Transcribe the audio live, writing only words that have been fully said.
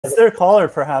It's their caller,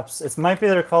 perhaps. It might be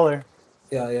their caller.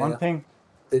 Yeah. One ping.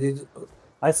 Did he...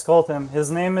 I skulled him. His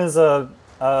name is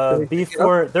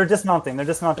B4. They're dismounting. They're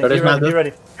dismounting. Be ready. Be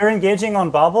ready. You're engaging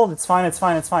on Bobble. It's fine. It's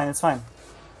fine. It's fine. It's fine.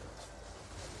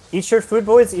 Eat your food,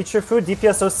 boys. Eat your food.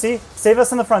 DPS OC. Save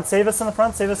us in the front. Save us in the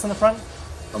front. Save us in the front.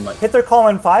 Hit their call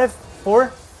in 5, 4,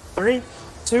 3,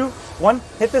 2, 1.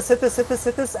 Hit this. Hit this. Hit this.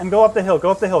 Hit this. And go up the hill.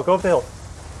 Go up the hill. Go up the hill.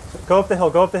 Go up the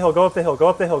hill. Go up the hill. Go up the hill. Go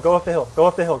up the hill. Go up the hill. Go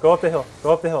up the hill. Go up the hill.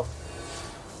 Go up the hill.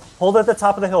 Hold at the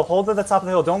top of the hill. Hold at the top of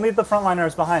the hill. Don't leave the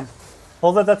frontliners behind.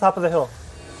 Hold at the top of the hill.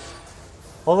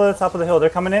 Hold at the top of the hill. They're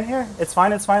coming in here. It's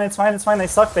fine. It's fine. It's fine. It's fine. They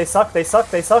suck. They suck. They suck.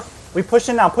 They suck. We push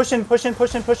in now. Push in. Push in.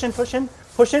 Push in. Push in. Push in.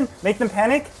 Push in. Make them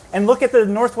panic. And look at the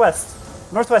northwest.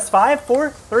 Northwest. 5, 4,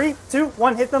 3, 2,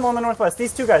 1. Hit them on the northwest.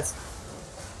 These two guys.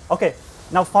 Okay.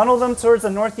 Now funnel them towards the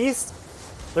northeast.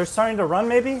 They're starting to run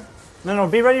maybe. No.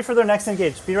 Be ready for their next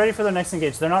engage. Be ready for their next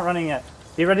engage. They're not running yet.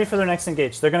 Be ready for their next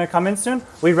engage. They're going to come in soon.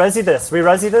 We resi this. We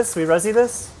resi this. We resi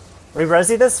this. We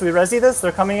resi this. We resi this.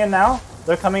 They're coming in now.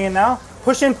 They're coming in now.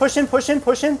 Push in, push in, push in,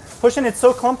 push in, push in. It's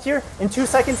so clumped here. In 2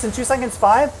 seconds, in 2 seconds.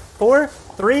 5, 4,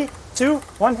 3, 2,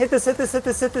 1. Hit this, hit this, hit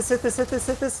this, hit this, hit this, hit this,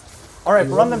 hit this. All right,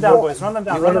 run them down, boys. Run them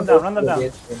down, run them down, run them down.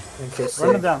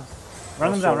 Run them down.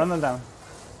 Run them down, run them down.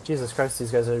 Jesus Christ,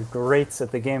 these guys are greats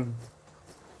at the game.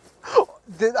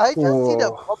 Did I just see the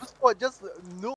mob spot just no